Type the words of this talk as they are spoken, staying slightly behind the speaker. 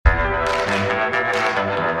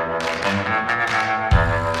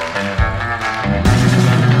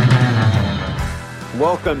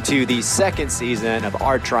welcome to the second season of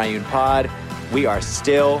Our Triune Pod. We are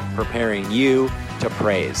still preparing you to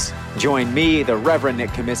praise. Join me, the Reverend Nick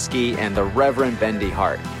Comiskey, and the Reverend Bendy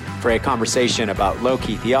Hart for a conversation about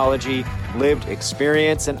low-key theology, lived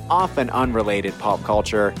experience, and often unrelated pop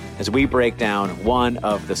culture as we break down one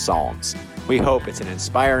of the Psalms. We hope it's an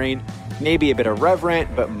inspiring, maybe a bit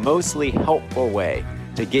irreverent, but mostly helpful way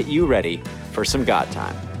to get you ready for some God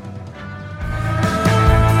time.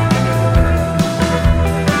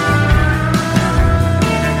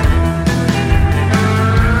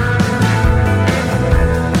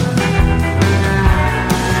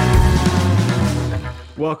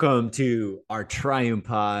 Welcome to Our Triune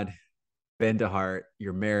Pod. Ben DeHart,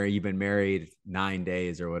 you've been married 9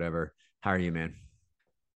 days or whatever. How are you, man?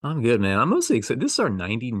 I'm good, man. I'm mostly excited. This is our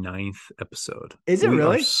 99th episode. Is it We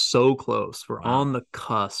really? are so close. We're Wow. on the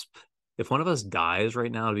cusp. If one of us dies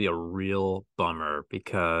right now, it'd be a real bummer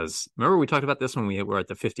because remember we talked about this when we were at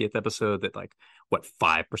the 50th episode that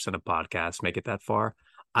 5% of podcasts make it that far?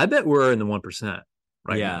 I bet we're in the 1%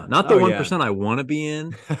 right now. Not the 1% I want to be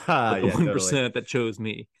in, but the 1% totally. That chose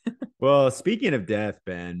me. Well, speaking of death,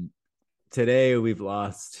 Ben, today we've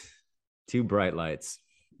lost two bright lights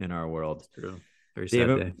in our world. True. Very sad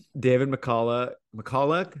day. David McCullough.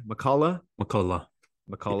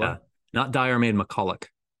 Yeah. Not Dyer made McCullough.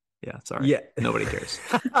 Yeah, sorry. Yeah. Nobody cares.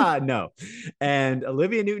 No. And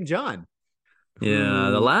Olivia Newton-John. Yeah,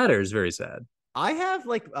 the latter is very sad. I have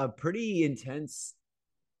a pretty intense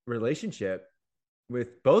relationship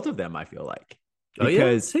with both of them, I feel like.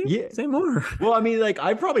 Because, say more. Well, I mean,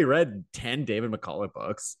 I've probably read 10 David McCullough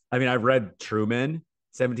books. I mean, I've read Truman,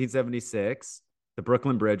 1776, the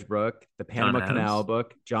Brooklyn Bridge book, the Panama Canal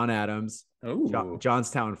book, John Adams,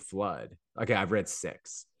 Johnstown Flood. Okay, I've read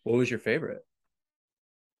 6. What was your favorite?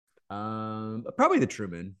 Probably the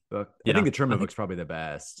Truman book. Yeah, I think the Truman book's probably the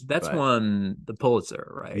best. That's won the Pulitzer,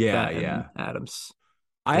 right? Yeah. Adams.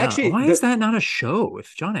 Why is that not a show?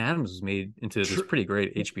 If John Adams was made into this pretty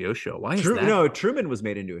great HBO show, why is that? No, Truman was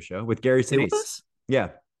made into a show with Gary Sinise. Yeah.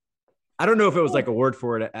 I don't know if it was a word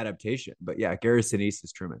for it adaptation, but yeah, Gary Sinise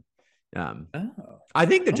is Truman. I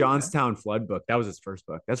think the Johnstown Flood book, that was his first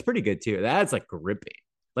book. That's pretty good too. That's gripping.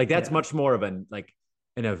 That's much more of an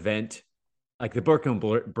event. The Brooklyn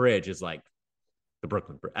Bridge is the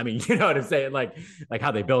Brooklyn Bridge. I mean, you know what I'm saying? Like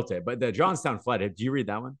how they built it. But the Johnstown Flood, did you read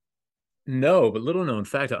that one? No, but little known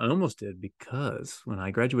fact, I almost did because when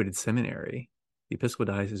I graduated seminary, the Episcopal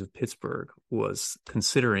Diocese of Pittsburgh was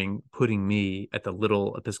considering putting me at the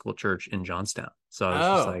little Episcopal Church in Johnstown. So I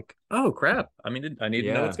was just like, oh, crap. I mean, I need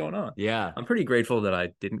to know what's going on. Yeah. I'm pretty grateful that I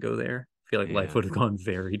didn't go there. I feel like life would have gone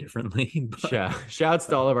very differently. But shouts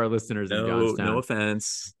to all of our listeners in Johnstown. No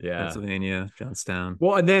offense. Yeah. Pennsylvania, Johnstown.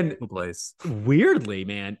 Well, and then place. Weirdly,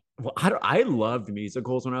 man, I loved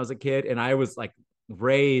musicals when I was a kid, and I was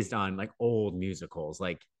raised on old musicals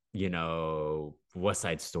West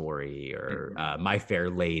Side Story or My Fair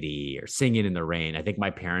Lady or Singing in the Rain. I think my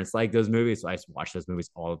parents liked those movies, so I used to watch those movies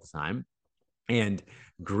all the time. And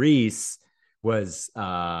Grease was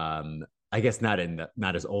I guess not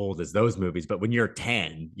as old as those movies, but when you're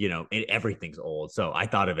 10, everything's old. So I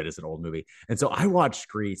thought of it as an old movie. And so I watched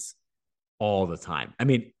Grease all the time. I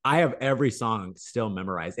mean, I have every song still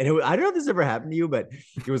memorized. And I don't know if this ever happened to you, but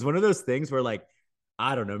it was one of those things where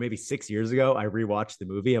I don't know, maybe 6 years ago, I rewatched the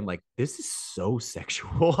movie. I'm like, this is so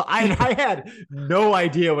sexual. I had no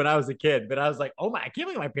idea when I was a kid, but I was like, oh I can't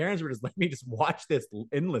believe my parents were just letting me just watch this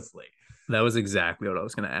endlessly. That was exactly what I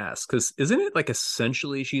was going to ask. Because isn't it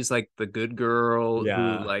essentially she's the good girl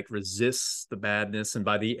who resists the badness. And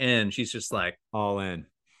by the end, she's just all in.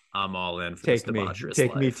 I'm all in for this debaucherous life.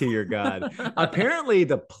 Take me to your God. Apparently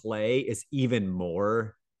the play is even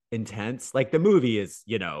more intense. The movie is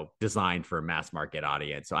designed for a mass market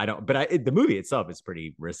audience, so the movie itself is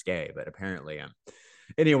pretty risque, but apparently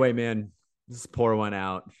anyway, man, just pour one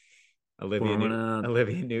out. Olivia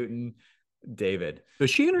Newton, David. Was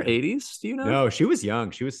she in her 80s? Do you know? No, she was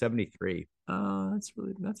young. She was 73.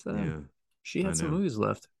 She had some movies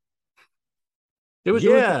left. It was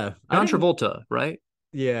John Travolta, right?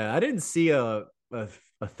 Yeah, I didn't see a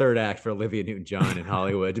third act for Olivia Newton-John in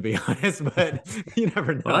Hollywood, to be honest, but you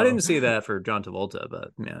never know. Well, I didn't see that for John Travolta,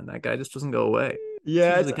 but man, that guy just doesn't go away.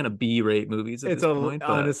 Yeah, it's kind of B-rate movies at this point.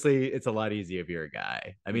 Honestly, it's a lot easier if you're a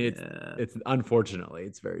guy. I mean, it's unfortunately,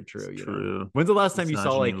 it's very true. It's true. When's the last time you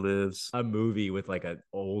saw lives a movie with an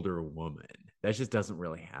older woman? That just doesn't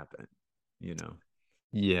really happen,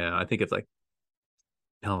 Yeah, I think it's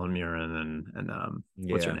Helen Mirren and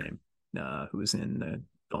what's her name? Who was in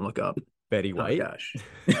Don't Look Up. Betty White. Oh, gosh.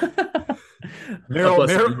 A Meryl,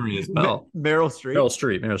 blessed Meryl, memory as well. Meryl Streep. Meryl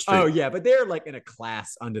Streep. Meryl Oh Streep. yeah, but they're like in a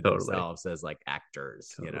class unto Totally. themselves as like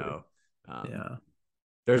actors, you Totally. know. Um, Yeah.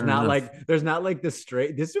 there's Fair not enough. like there's not like the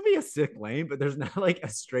straight. This would be a sick lane, but there's not like a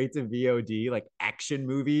straight to VOD like action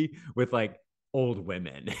movie with like old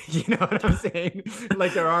women. You know what I'm saying?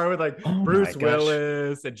 Like there are with like Oh my Bruce gosh.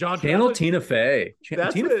 Willis and John. That's Channel what Tina Fey.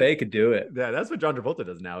 that's Tina what Fey could do it. yeah, that's what John Travolta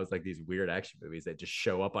does now. Is like these weird action movies that just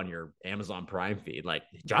show up on your Amazon Prime feed. Like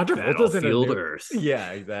John Travolta's in a Battlefield new. Earth.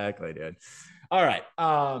 Yeah, exactly, dude. All right.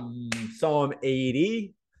 Psalm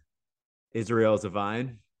 80. Israel is a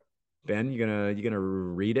vine. Ben, you gonna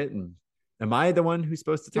read it? And am I the one who's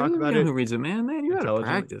supposed to You're talk the about one it who reads it, man. Man, you gotta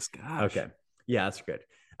intelligently? practice. Gosh. Okay. Yeah, that's good.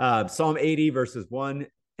 Psalm 80, verses 1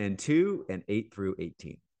 and 2 and 8 through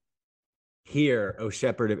 18. Hear, O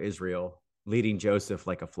shepherd of Israel, leading Joseph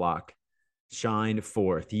like a flock. Shine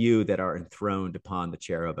forth, you that are enthroned upon the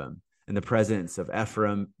cherubim, in the presence of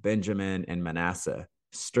Ephraim, Benjamin, and Manasseh.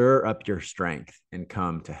 Stir up your strength and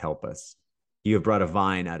come to help us. You have brought a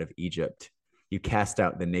vine out of Egypt. You cast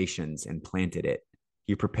out the nations and planted it.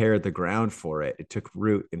 You prepared the ground for it. It took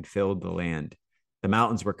root and filled the land. The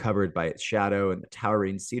mountains were covered by its shadow, and the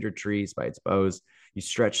towering cedar trees by its boughs. You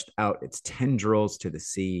stretched out its tendrils to the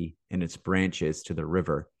sea and its branches to the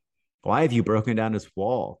river. Why have you broken down its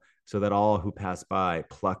wall so that all who pass by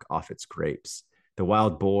pluck off its grapes? The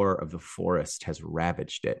wild boar of the forest has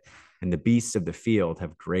ravaged it, and the beasts of the field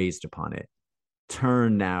have grazed upon it.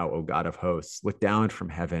 Turn now, O God of hosts, look down from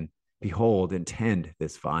heaven. Behold and tend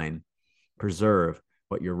this vine. Preserve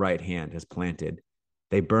what your right hand has planted.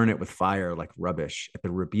 They burn it with fire like rubbish. At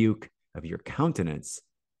the rebuke of your countenance,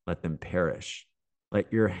 let them perish.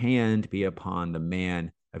 Let your hand be upon the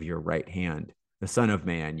man of your right hand, the Son of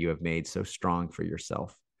Man you have made so strong for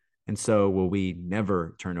yourself. And so will we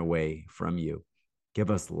never turn away from you. Give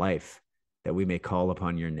us life that we may call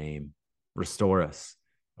upon your name. Restore us,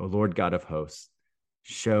 O Lord God of hosts.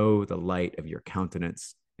 Show the light of your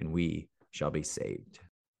countenance, and we shall be saved.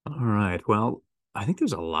 All right. Well, I think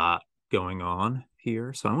there's a lot going on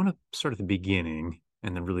here. So I want to start at the beginning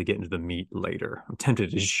and then really get into the meat later. I'm tempted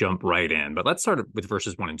to just jump right in, but let's start with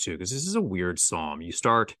verses 1 and 2 because this is a weird psalm. You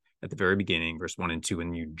start at the very beginning, verse 1 and 2,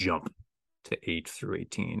 and you jump to 8 through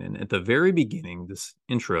 18. And at the very beginning, this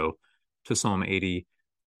intro to Psalm 80,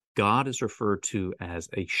 God is referred to as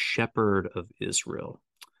a shepherd of Israel.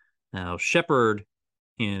 Now, shepherd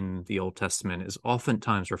in the Old Testament is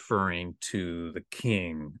oftentimes referring to the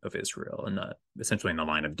king of Israel and essentially in the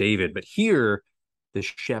line of David. But here, the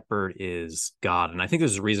shepherd is God. And I think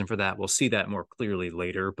there's a reason for that. We'll see that more clearly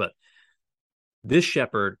later. But this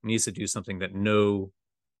shepherd needs to do something that no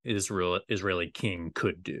Israeli king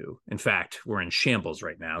could do. In fact, we're in shambles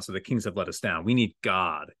right now. So the kings have let us down. We need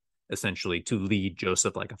God, essentially, to lead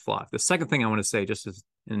Joseph like a flock. The second thing I want to say, just as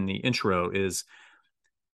in the intro, is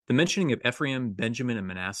the mentioning of Ephraim, Benjamin, and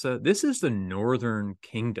Manasseh. This is the northern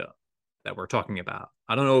kingdom that we're talking about.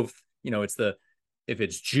 I don't know if if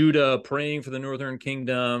it's Judah praying for the northern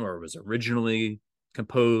kingdom or it was originally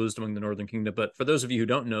composed among the northern kingdom. But for those of you who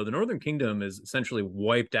don't know, the northern kingdom is essentially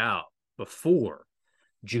wiped out before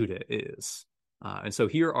Judah is. And so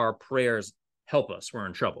here are prayers, help us, we're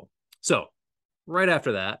in trouble. So right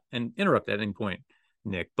after that, and interrupt at any point,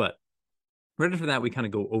 Nick, but right after that, we kind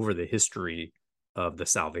of go over the history of the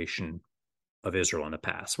salvation of Israel in the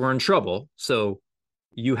past. We're in trouble. So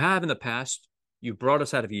you have in the past, you brought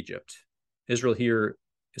us out of Egypt. Israel here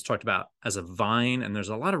is talked about as a vine, and there's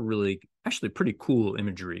a lot of really, actually pretty cool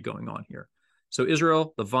imagery going on here. So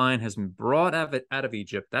Israel, the vine, has been brought out of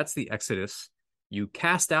Egypt. That's the Exodus. You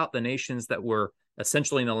cast out the nations that were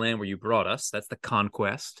essentially in the land where you brought us. That's the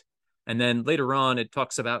conquest. And then later on, it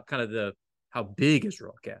talks about kind of how big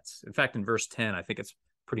Israel gets. In fact, in verse 10, I think it's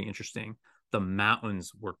pretty interesting. The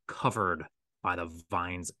mountains were covered by the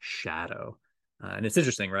vine's shadow. And it's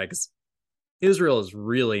interesting, right? Because Israel is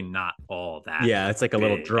really not all that. Yeah, it's like a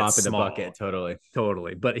little drop it's in the small. bucket. Totally.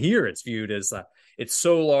 Totally. But here it's viewed as it's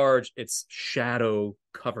so large, its shadow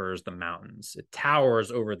covers the mountains. It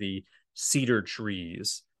towers over the cedar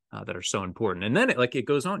trees that are so important. And then it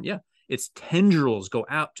goes on. Yeah, its tendrils go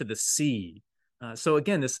out to the sea. So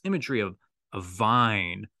again, this imagery of a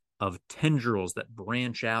vine, of tendrils that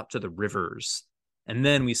branch out to the rivers. And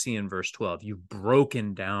then we see in verse 12, you've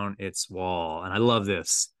broken down its wall. And I love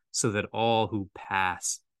this, so that all who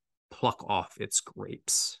pass pluck off its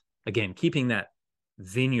grapes. Again, keeping that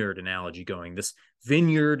vineyard analogy going, this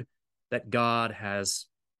vineyard that God has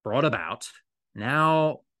brought about.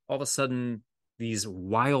 Now, all of a sudden, these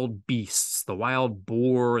wild beasts, the wild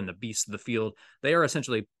boar and the beasts of the field, they are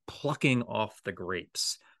essentially plucking off the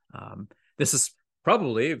grapes. This is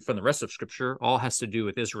probably from the rest of Scripture, all has to do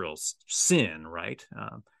with Israel's sin, right?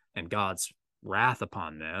 And God's wrath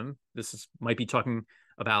upon them. Might be talking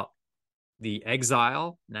about the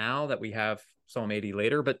exile now that we have Psalm 80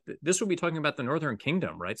 later, but this would be talking about the northern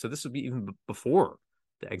kingdom, right? So this would be even before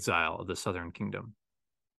the exile of the southern kingdom.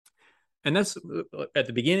 And that's at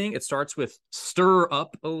the beginning, it starts with stir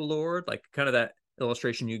up, O Lord, like kind of that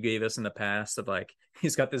illustration you gave us in the past of like,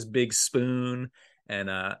 he's got this big spoon and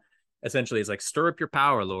essentially it's like, stir up your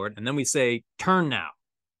power, Lord. And then we say, turn now,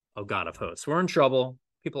 O God of hosts. We're in trouble.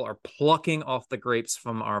 People are plucking off the grapes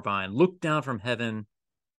from our vine. Look down from heaven,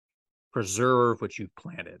 preserve what you've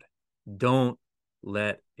planted. Don't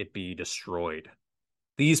let it be destroyed.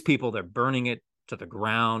 These people, they're burning it to the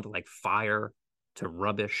ground like fire to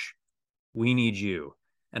rubbish. We need you.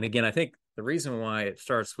 And again, I think the reason why it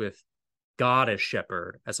starts with God as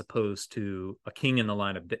shepherd as opposed to a king in the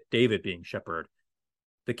line of David being shepherd,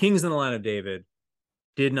 the kings in the line of David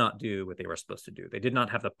did not do what they were supposed to do. They did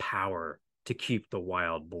not have the power to keep the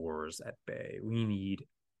wild boars at bay. We need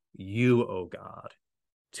you, O God,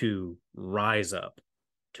 to rise up,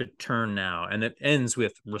 to turn now. And it ends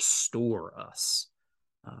with restore us.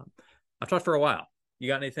 I've talked for a while. You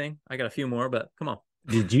got anything? I got a few more, but come on.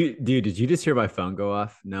 Did you just hear my phone go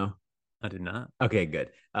off? No. I did not. Okay, good.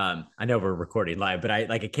 I know we're recording live, but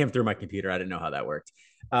it came through my computer. I didn't know how that worked.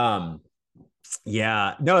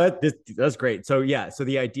 Yeah, no, that's great. So yeah, so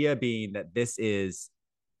the idea being that this is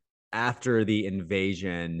after the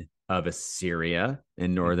invasion of Assyria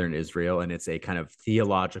in northern Israel, and it's a kind of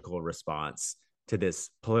theological response to this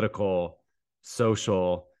political,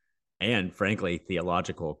 social, and frankly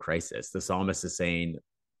theological crisis. The psalmist is saying,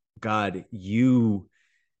 God,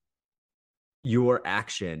 your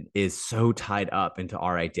action is so tied up into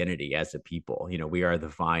our identity as a people. We are the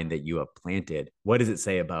vine that you have planted. What does it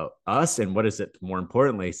say about us? And what does it more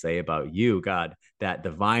importantly say about you, God, that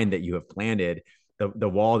the vine that you have planted, the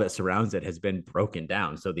wall that surrounds it has been broken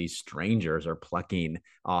down. So these strangers are plucking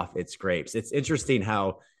off its grapes. It's interesting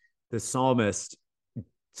how the psalmist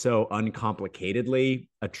so uncomplicatedly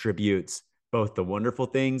attributes both the wonderful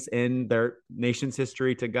things in their nation's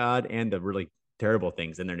history to God and the really terrible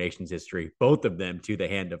things in their nation's history, both of them to the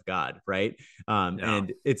hand of God, right?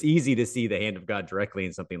 And it's easy to see the hand of God directly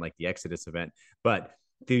in something like the Exodus event, but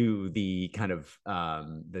through the kind of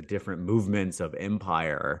the different movements of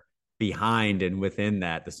empire behind and within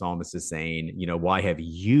that, the psalmist is saying, why have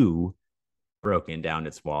you broken down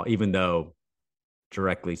its wall, even though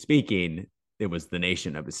directly speaking, it was the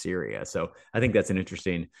nation of Assyria. So I think that's an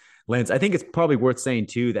interesting lens. I think it's probably worth saying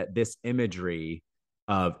too that this imagery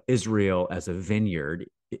of Israel as a vineyard,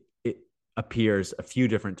 it appears a few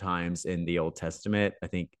different times in the Old Testament. I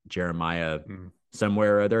think Jeremiah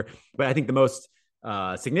somewhere or other, but I think the most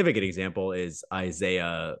significant example is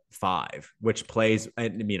Isaiah 5, which plays,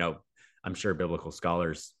 and I'm sure biblical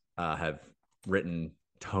scholars have written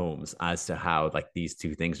tomes as to how like these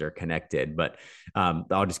two things are connected, but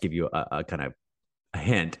I'll just give you a kind of a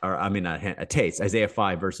hint, or a taste. Isaiah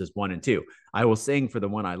 5 verses 1 and 2. I will sing for the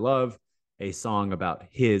one I love a song about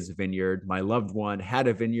his vineyard. My loved one had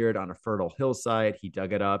a vineyard on a fertile hillside. He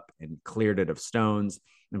dug it up and cleared it of stones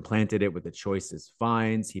and planted it with the choicest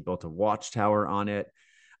vines. He built a watchtower on it.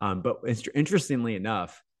 But interestingly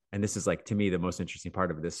enough, and this is like to me the most interesting part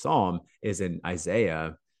of this psalm, is in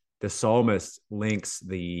Isaiah, the psalmist links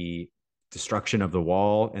the destruction of the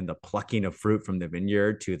wall and the plucking of fruit from the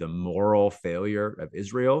vineyard to the moral failure of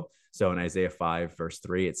Israel. So in Isaiah 5 verse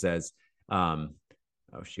 3, it says,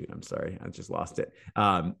 oh shoot, I'm sorry, I just lost it.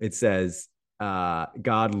 It says,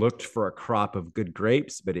 God looked for a crop of good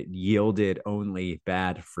grapes, but it yielded only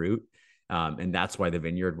bad fruit. And that's why the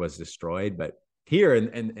vineyard was destroyed. But here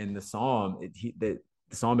in the psalm, the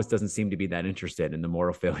psalmist doesn't seem to be that interested in the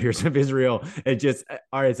moral failures of Israel. It just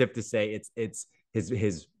are as if to say it's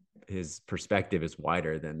his perspective is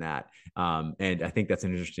wider than that. And I think that's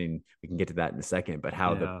an interesting, we can get to that in a second, but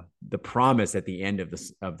how the promise at the end of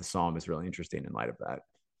the psalm is really interesting in light of that.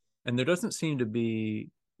 And there doesn't seem to be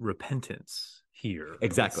repentance here.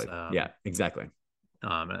 Exactly. Yeah, exactly.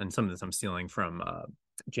 And some of this I'm stealing from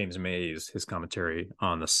James May's, his commentary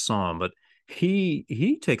on the psalm, but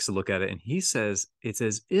he takes a look at it and he says it's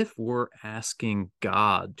as if we're asking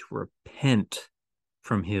God to repent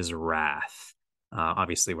from his wrath.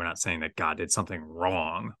 Obviously, we're not saying that God did something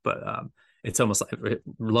wrong, but it's almost like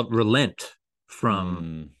relent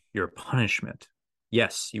from your punishment.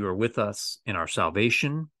 Yes, you are with us in our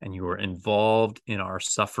salvation and you are involved in our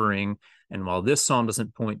suffering. And while this psalm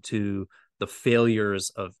doesn't point to the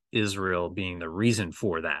failures of Israel being the reason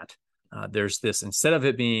for that, there's this, instead of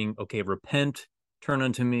it being, okay, repent, turn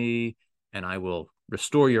unto me, and I will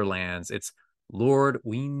restore your lands, it's Lord,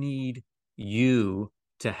 we need you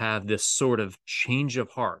to have this sort of change of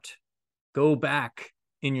heart. Go back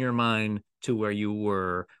in your mind to where you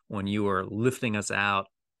were when you were lifting us out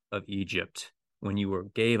of Egypt, when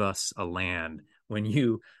you gave us a land, when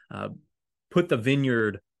you put the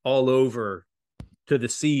vineyard all over to the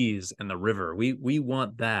seas and the river. We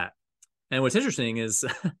want that. And what's interesting is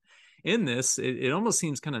in this, it almost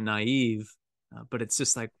seems kind of naive, but it's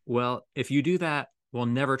just like, well, if you do that, we'll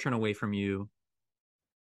never turn away from you.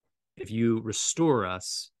 If you restore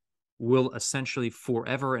us, we'll essentially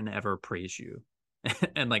forever and ever praise you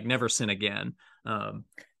and like never sin again. And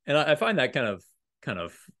I find that kind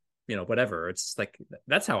of, whatever. It's like,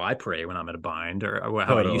 that's how I pray when I'm in a bind, or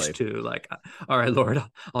how I used Totally. to. Like, all right, Lord,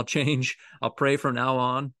 I'll change. I'll pray from now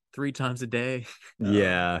on 3 times a day.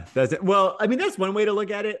 Yeah, that's it. Well, I mean, that's one way to look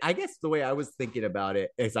at it. I guess the way I was thinking about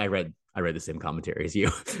it is I read the same commentary as you.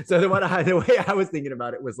 So the way I was thinking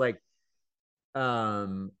about it was like,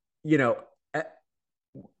 um, you know, eh,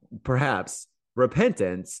 perhaps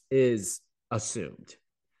repentance is assumed,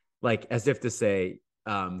 like as if to say,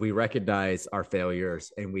 we recognize our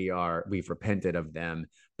failures and we've repented of them.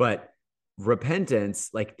 But repentance,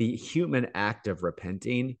 like the human act of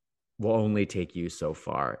repenting, will only take you so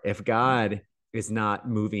far. If God is not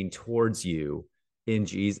moving towards you in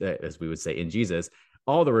Jesus, as we would say in Jesus,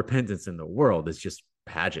 all the repentance in the world is just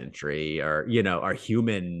pageantry, or our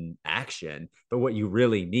human action. But what you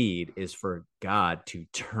really need is for God to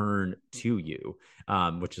turn to you,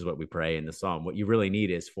 which is what we pray in the psalm. What you really need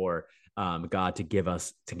is for God to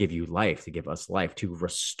give you life, to give us life, to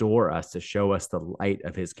restore us, to show us the light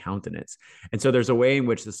of his countenance. And so there's a way in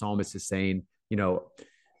which the psalmist is saying,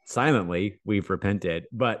 silently we've repented,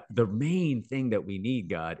 but the main thing that we need,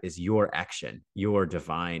 God, is your action, your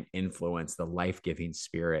divine influence, the life-giving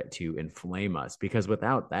spirit to inflame us. Because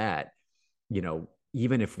without that,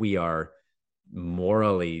 even if we are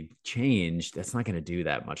morally changed, that's not going to do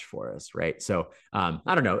that much for us, right? So I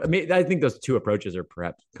don't know. I mean, I think those two approaches are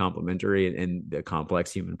perhaps complementary in the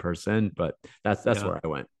complex human person, but that's Yeah. where I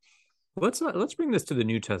went. Let's bring this to the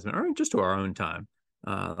New Testament, or just to our own time.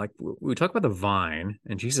 Like we talk about the vine,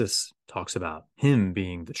 and Jesus talks about him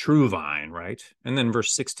being the true vine, right? And then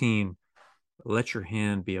verse 16, let your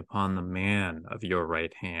hand be upon the man of your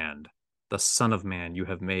right hand, the Son of Man you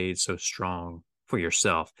have made so strong for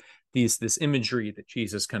yourself. This imagery that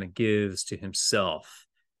Jesus kind of gives to himself.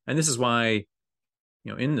 And this is why,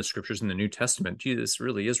 in the scriptures in the New Testament, Jesus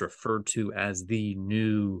really is referred to as the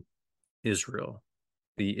new Israel,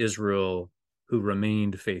 the Israel who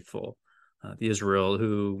remained faithful, the Israel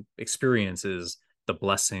who experiences the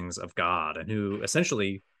blessings of God, and who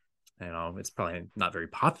essentially, it's probably not very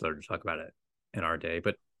popular to talk about it in our day,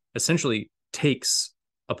 but essentially takes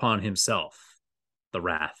upon himself the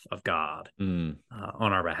wrath of God Mm.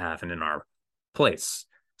 on our behalf and in our place.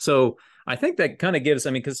 So I think that kind of gives,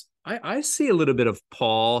 I mean, because I see a little bit of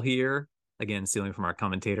Paul here, again, stealing from our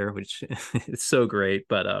commentator, which is so great.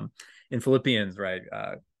 But in Philippians, right,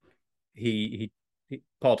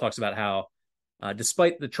 Paul talks about how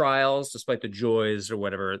despite the trials, despite the joys or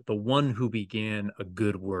whatever, the one who began a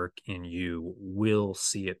good work in you will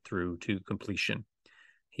see it through to completion.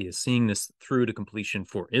 He is seeing this through to completion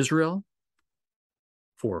for Israel,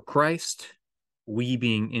 for Christ. We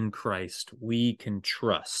being in Christ, we can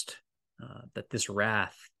trust that this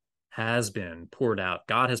wrath has been poured out.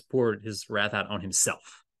 God has poured his wrath out on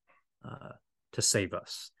himself to save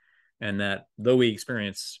us. And that though we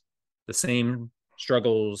experience the same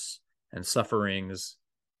struggles and sufferings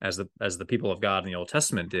as the people of God in the Old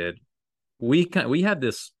Testament did, we have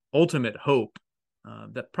this ultimate hope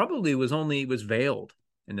that probably was veiled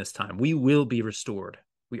in this time. We will be restored.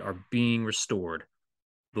 We are being restored.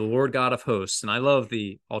 The Lord God of hosts, and I love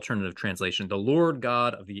the alternative translation, the Lord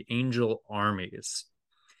God of the angel armies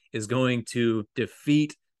is going to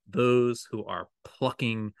defeat those who are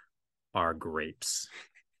plucking our grapes.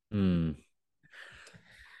 Mm.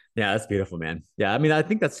 Yeah, that's beautiful, man. Yeah, I mean, I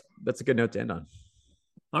think that's a good note to end on.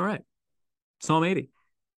 All right. Psalm 80.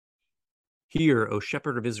 Hear, O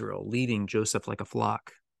shepherd of Israel, leading Joseph like a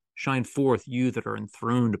flock. Shine forth, you that are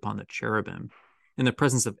enthroned upon the cherubim. In the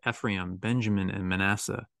presence of Ephraim, Benjamin, and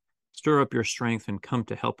Manasseh, stir up your strength and come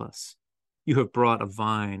to help us. You have brought a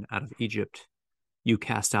vine out of Egypt. You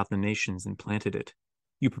cast out the nations and planted it.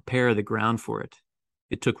 You prepare the ground for it.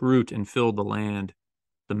 It took root and filled the land.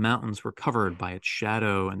 The mountains were covered by its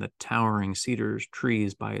shadow, and the towering cedar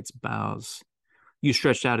trees by its boughs. You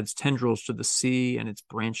stretched out its tendrils to the sea and its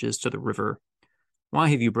branches to the river. Why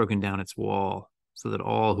have you broken down its wall, so that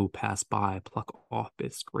all who pass by pluck off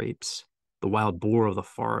its grapes? The wild boar of the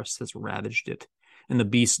forest has ravaged it, and the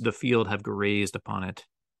beasts of the field have grazed upon it.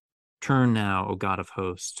 Turn now, O God of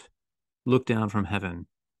hosts. Look down from heaven.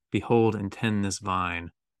 Behold and tend this vine.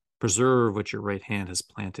 Preserve what your right hand has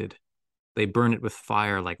planted. They burn it with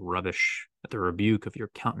fire like rubbish. At the rebuke of your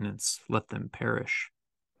countenance, let them perish.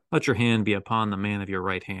 Let your hand be upon the man of your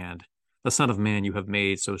right hand, the Son of Man you have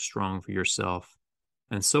made so strong for yourself.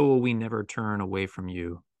 And so will we never turn away from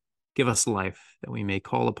you. Give us life, that we may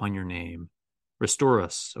call upon your name. Restore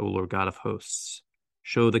us, O Lord God of hosts.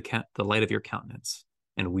 Show the light of your countenance,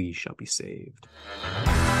 and we shall be saved.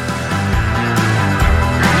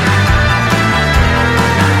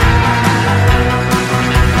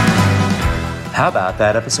 How about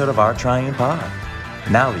that episode of Our Triune Pod?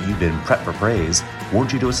 Now that you've been prepped for praise,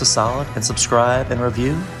 won't you do us a solid and subscribe and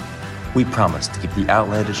review? We promise to keep the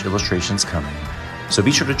outlandish illustrations coming. So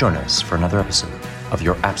be sure to join us for another episode of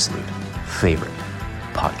your absolute favorite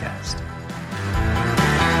podcast.